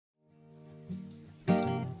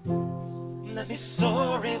Let me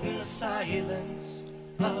soar in the silence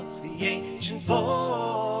of the ancient voice.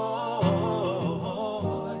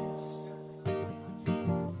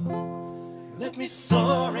 Let me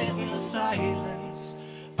soar in the silence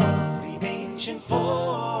of the ancient voice.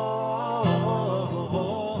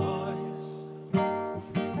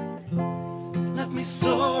 Let me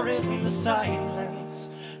soar in the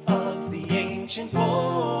silence of the ancient voice,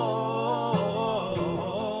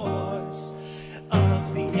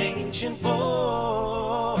 of the ancient voice.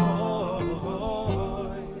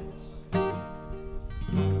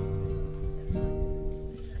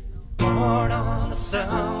 Born on the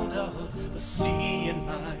sound of the sea in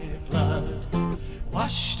my blood,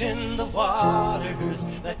 washed in the waters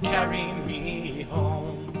that carry me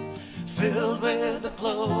home, filled with the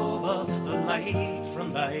glow of the light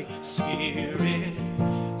from thy spirit.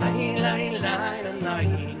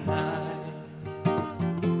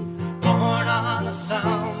 Born on the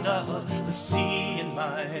sound of the sea in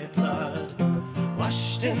my blood,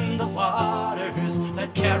 washed in the waters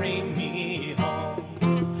that carry me home,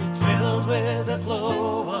 filled with the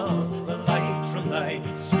glow of the light from thy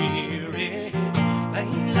spirit.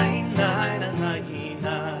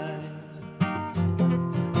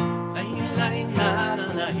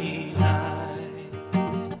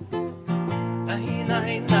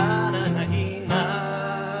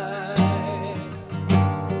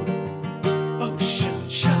 Ocean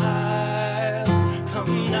child,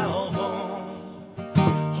 come now home.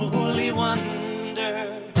 Holy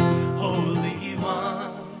wonder, holy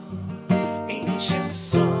one, ancient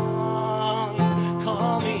song,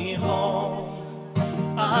 call me home.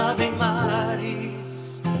 Ave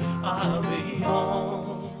Maris, Ave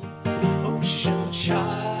Om. Ocean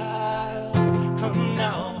child, come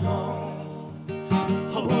now home.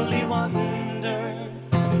 Holy wonder,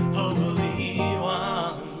 holy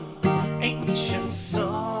one, ancient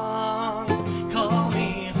song, call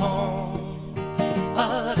me home.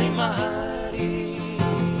 Ave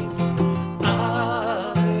Maris,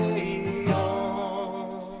 Ave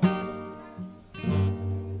Om.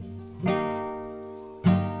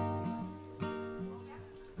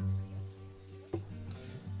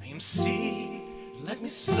 I am sea, let me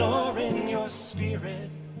soar in your spirit.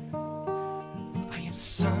 I am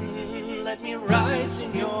sun, let me rise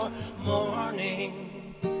in your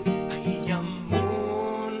morning. I am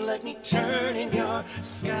moon, let me turn in your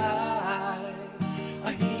sky.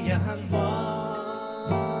 I am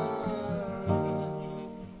one.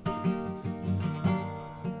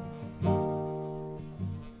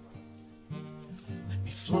 Let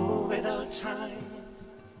me flow without time.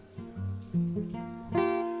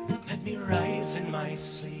 Let me rise in my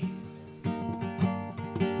sleep.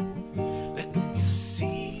 Let me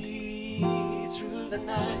see through the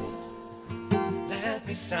night. Let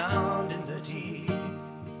me sound in the deep.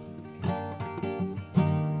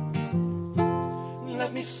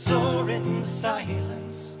 Let me soar in the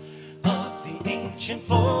silence of the ancient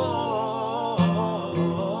voice.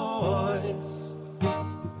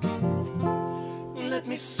 Let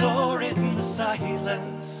me soar in the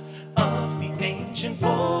silence of the ancient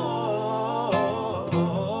voice.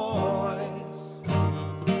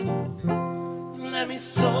 Let me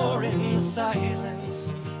soar in the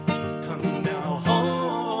silence. Come now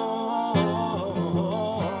home.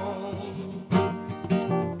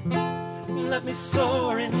 Let me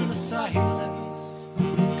soar in the silence.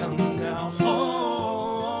 Come now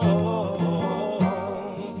home.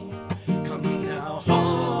 Come now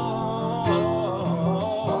home.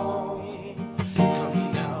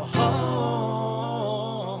 Come now home.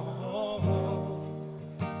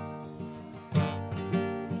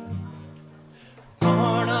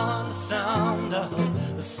 Born on the sound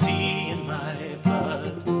of the sea in my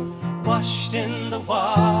blood, washed in the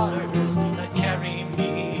waters that carry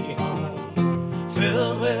me home,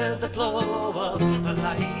 filled with the glow of the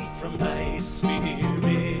light from thy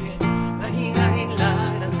spirit.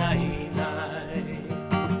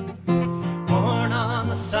 Born on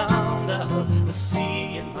the sound of the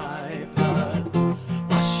sea in my blood,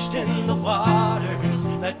 washed in the waters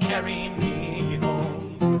that carry me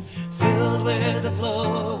home, filled with the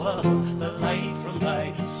glow of the light from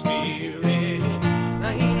thy spirit.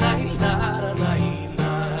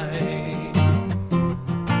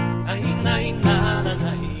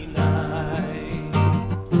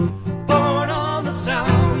 Born on the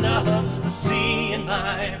sound of the sea in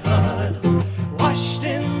my blood, washed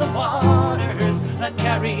in the waters that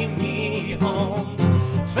carry me home,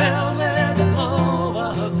 filled with the glow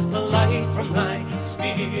of the light from thy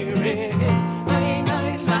spirit.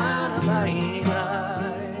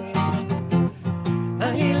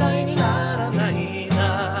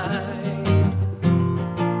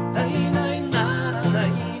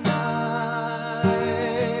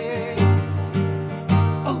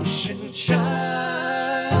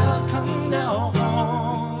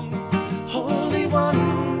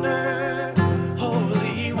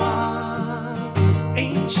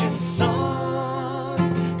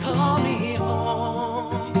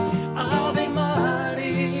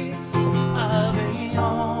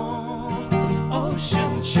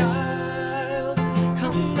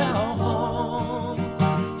 come now home.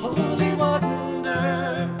 Holy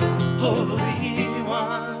wonder, Holy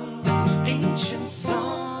One, ancient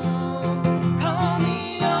song, call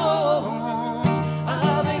me home.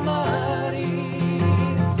 Ave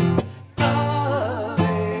Maris,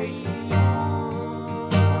 Ave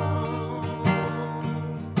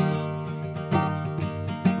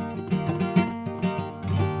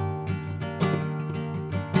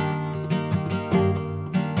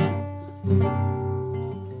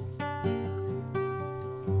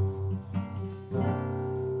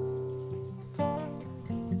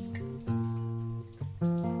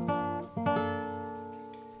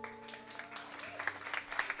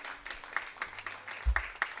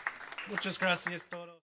Muchas gracias.